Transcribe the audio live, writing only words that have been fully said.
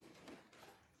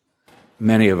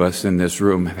Many of us in this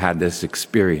room have had this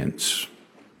experience.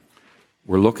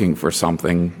 We're looking for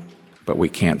something, but we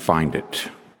can't find it.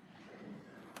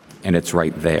 And it's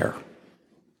right there,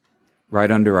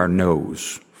 right under our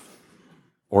nose,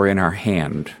 or in our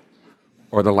hand,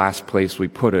 or the last place we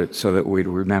put it so that we'd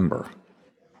remember.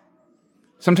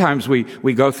 Sometimes we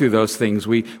go through those things.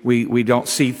 We don't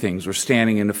see things. We're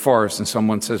standing in the forest and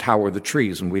someone says, "How were the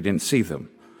trees?" and we didn't see them.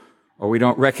 Or we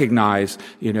don't recognize,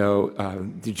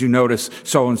 did you notice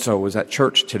so-and-so was at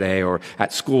church today or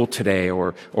at school today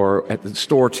or at the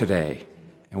store today?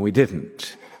 And we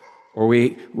didn't. Or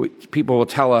people will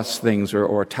tell us things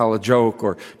or tell a joke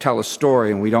or tell a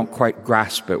story and we don't quite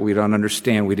grasp it. We don't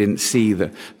understand. We didn't see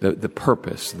the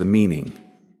purpose, the meaning.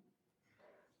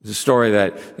 There's a story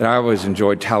that I always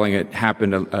enjoyed telling. It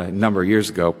happened a number of years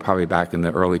ago, probably back in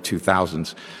the early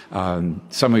 2000s.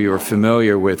 Some of you are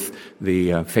familiar with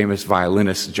the famous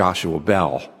violinist Joshua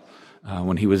Bell.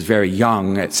 When he was very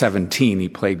young, at 17, he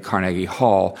played Carnegie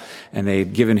Hall, and they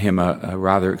had given him a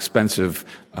rather expensive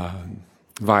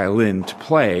violin to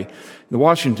play. The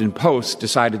Washington Post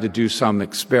decided to do some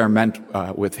experiment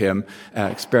with him.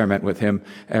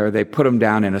 They put him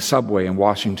down in a subway in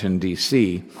Washington,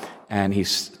 D.C., and he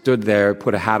stood there,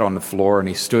 put a hat on the floor, and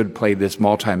he played this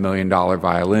multi-million-dollar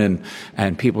violin,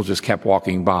 and people just kept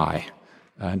walking by.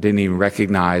 Didn't even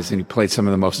recognize, and he played some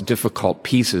of the most difficult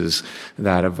pieces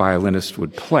that a violinist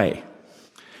would play.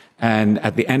 And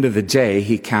at the end of the day,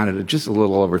 he counted just a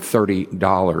little over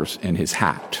 $30 in his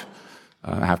hat.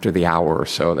 After the hour or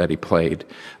so that he played.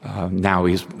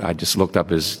 I just looked up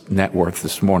his net worth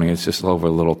this morning. It's just over a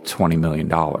little $20 million.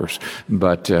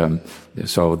 But,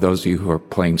 so those of you who are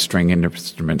playing string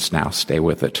instruments now, stay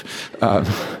with it.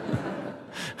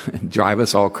 Drive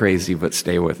us all crazy, but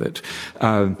stay with it.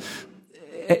 And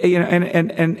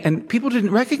people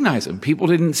didn't recognize him. People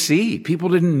didn't see. People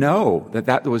didn't know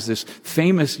that was this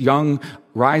famous young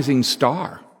rising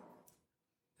star.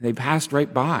 They passed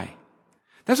right by.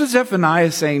 That's what Zephaniah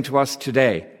is saying to us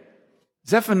today.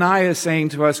 Zephaniah is saying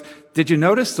to us, did you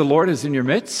notice the Lord is in your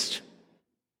midst?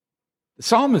 The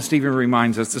psalmist even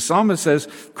reminds us. The psalmist says,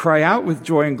 cry out with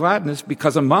joy and gladness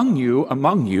because among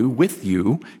you, with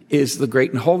you, is the great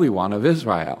and holy one of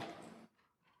Israel.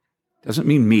 Doesn't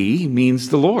mean me, it means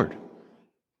the Lord.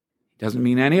 Doesn't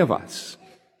mean any of us.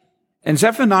 And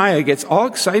Zephaniah gets all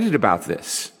excited about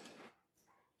this.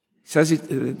 He says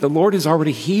the Lord is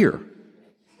already here.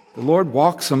 The Lord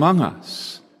walks among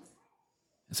us.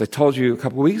 As I told you a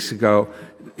couple of weeks ago,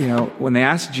 when they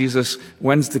asked Jesus,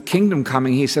 when's the kingdom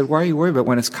coming? He said, why are you worried about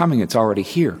when it's coming? It's already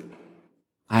here.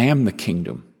 I am the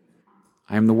kingdom.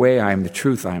 I am the way, I am the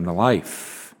truth, I am the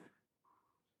life.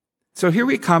 So here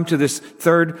we come to this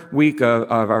third week of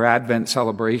our Advent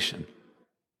celebration.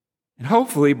 And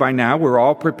hopefully by now we're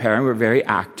all preparing, we're very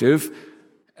active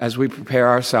as we prepare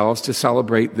ourselves to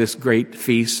celebrate this great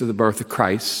feast of the birth of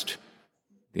Christ.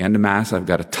 At the end of Mass, I've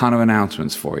got a ton of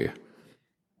announcements for you.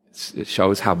 It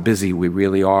shows how busy we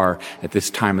really are at this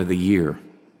time of the year.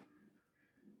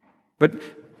 But,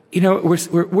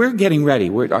 we're getting ready.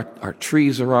 Our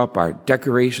trees are up, our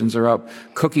decorations are up,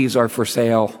 cookies are for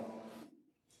sale,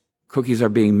 cookies are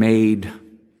being made.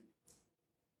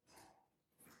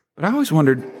 But I always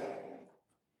wondered,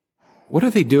 what are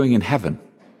they doing in heaven?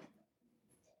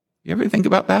 You ever think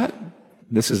about that?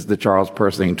 This is the Charles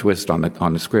Persing twist on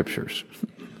the scriptures.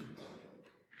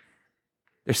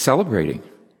 They're celebrating.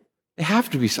 They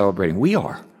have to be celebrating. We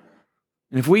are.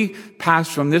 And if we pass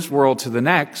from this world to the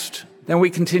next, then we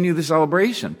continue the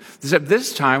celebration. Except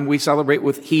this time we celebrate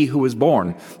with He who is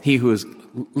born, He who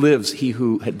lives, He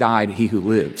who had died, He who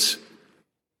lives.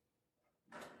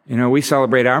 We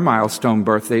celebrate our milestone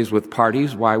birthdays with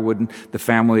parties. Why wouldn't the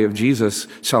family of Jesus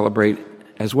celebrate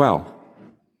as well?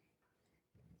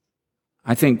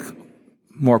 I think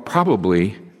more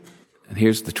probably, and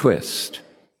here's the twist,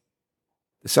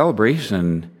 the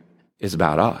celebration is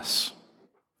about us.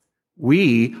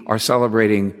 We are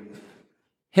celebrating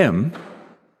Him,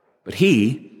 but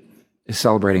He is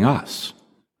celebrating us.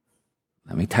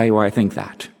 Let me tell you why I think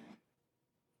that.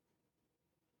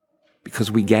 Because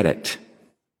we get it.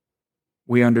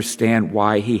 We understand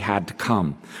why He had to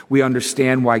come. We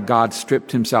understand why God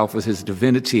stripped Himself of His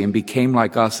divinity and became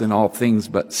like us in all things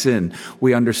but sin.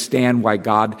 We understand why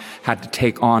God had to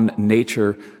take on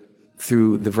nature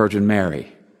through the Virgin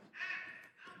Mary.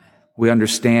 We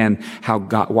understand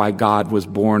why God was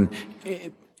born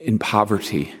in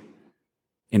poverty,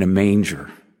 in a manger,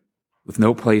 with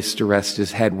no place to rest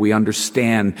His head. We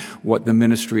understand what the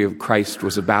ministry of Christ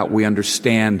was about. We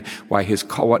understand what His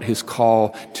call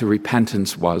to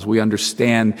repentance was. We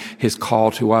understand His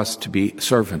call to us to be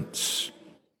servants.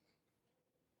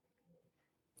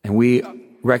 And we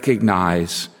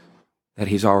recognize that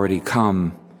he's already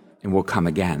come and will come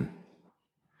again.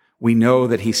 We know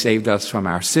that he saved us from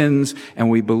our sins, and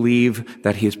we believe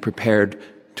that he is prepared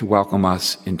to welcome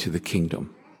us into the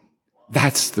kingdom.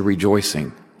 That's the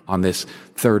rejoicing on this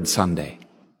third Sunday.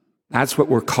 That's what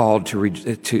we're called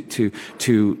to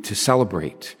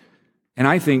celebrate. And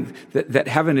I think that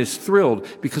heaven is thrilled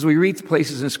because we read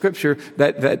places in Scripture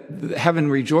that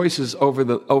heaven rejoices over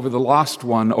the lost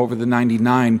one, over the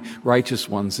 99 righteous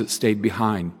ones that stayed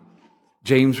behind.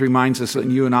 James reminds us that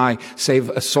when you and I save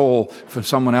a soul from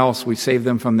someone else, we save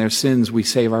them from their sins, we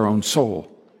save our own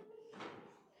soul.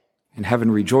 And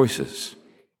heaven rejoices.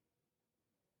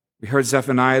 We heard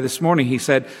Zephaniah this morning. He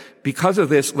said, because of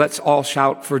this, let's all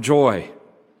shout for joy.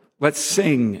 Let's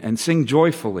sing and sing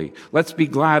joyfully. Let's be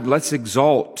glad. Let's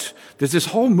exult. There's this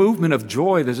whole movement of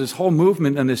joy. There's this whole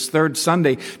movement on this third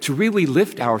Sunday to really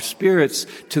lift our spirits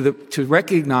to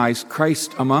recognize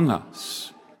Christ among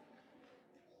us,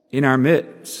 in our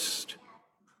midst.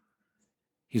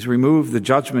 He's removed the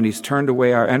judgment. He's turned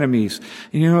away our enemies.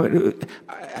 You know,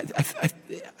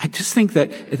 I just think that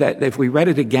if we read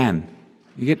it again,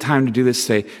 you get time to do this,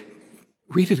 say,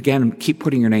 read it again and keep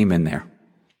putting your name in there.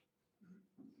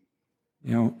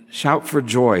 You know, shout for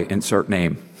joy, insert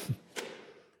name.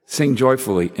 Sing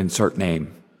joyfully, insert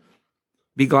name.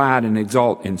 Be glad and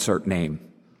exult, insert name.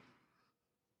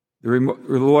 The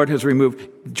Lord has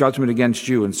removed judgment against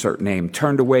you, insert name.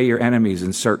 Turned away your enemies,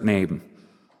 insert name.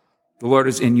 The Lord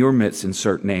is in your midst,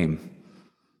 insert name.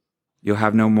 You'll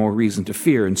have no more reason to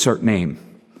fear, insert name.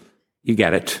 You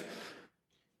get it.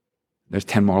 There's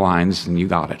 10 more lines and you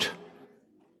got it.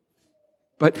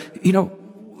 But, you know,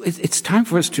 it's time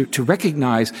for us to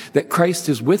recognize that Christ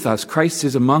is with us. Christ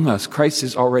is among us. Christ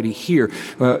is already here.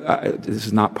 This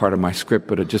is not part of my script,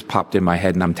 but it just popped in my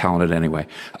head and I'm telling it anyway.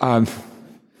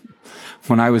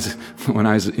 When I was in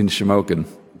Shamokin,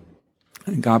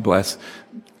 and God bless,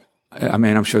 I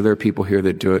mean, I'm sure there are people here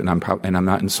that do it, and I'm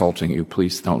not insulting you.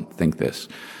 Please don't think this.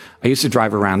 I used to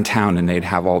drive around town, and they'd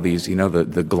have all these, you know,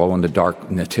 the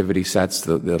glow-in-the-dark nativity sets.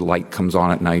 The light comes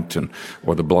on at night,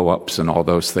 or the blow-ups, and all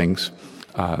those things.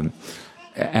 And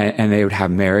they would have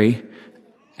Mary,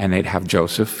 and they'd have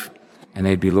Joseph, and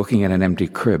they'd be looking at an empty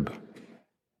crib.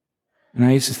 And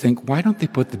I used to think, why don't they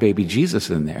put the baby Jesus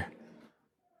in there?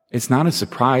 It's not a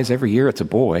surprise. Every year it's a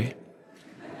boy.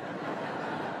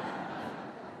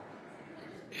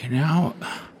 You know,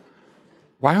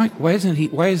 why isn't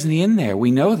he in there? We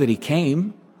know that he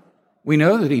came. We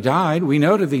know that he died. We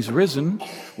know that he's risen.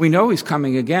 We know he's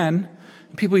coming again.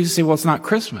 People used to say, well, it's not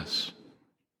Christmas.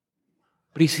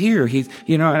 But he's here.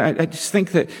 I just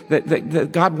think that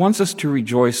God wants us to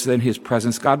rejoice in his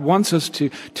presence. God wants us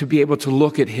to be able to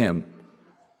look at him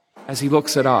as he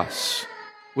looks at us,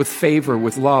 with favor,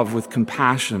 with love, with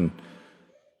compassion.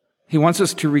 He wants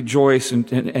us to rejoice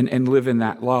and live in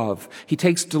that love. He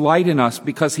takes delight in us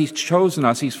because he's chosen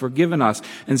us, he's forgiven us.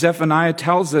 And Zephaniah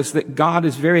tells us that God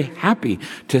is very happy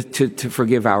to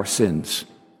forgive our sins.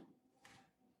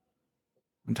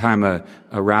 One time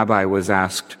a rabbi was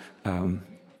asked,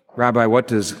 Rabbi, what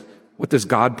does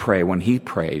God pray when he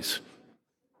prays?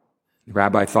 The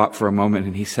rabbi thought for a moment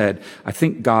and he said, I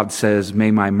think God says,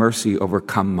 may my mercy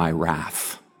overcome my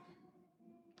wrath.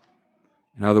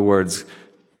 In other words,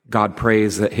 God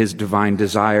prays that his divine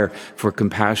desire for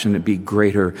compassion be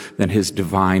greater than his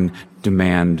divine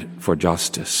demand for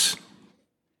justice.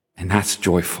 And that's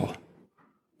joyful.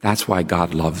 That's why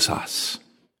God loves us.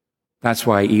 That's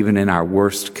why even in our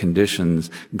worst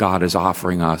conditions, God is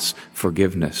offering us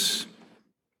forgiveness.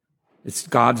 It's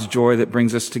God's joy that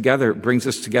brings us together. It brings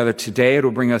us together today. It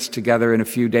will bring us together in a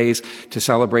few days to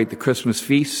celebrate the Christmas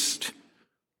feast.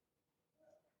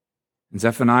 And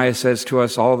Zephaniah says to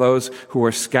us, all those who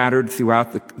are scattered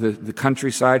throughout the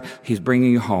countryside, he's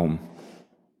bringing you home.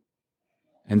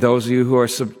 And those of you who are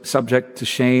subject to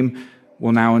shame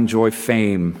will now enjoy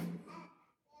fame.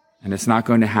 And it's not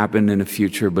going to happen in the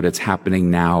future, but it's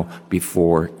happening now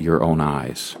before your own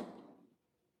eyes.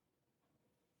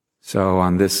 So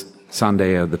on this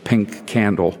Sunday of the pink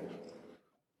candle,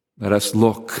 let us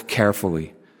look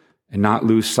carefully and not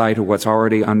lose sight of what's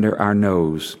already under our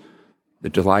nose, the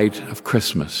delight of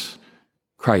Christmas,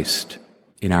 Christ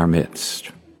in our midst.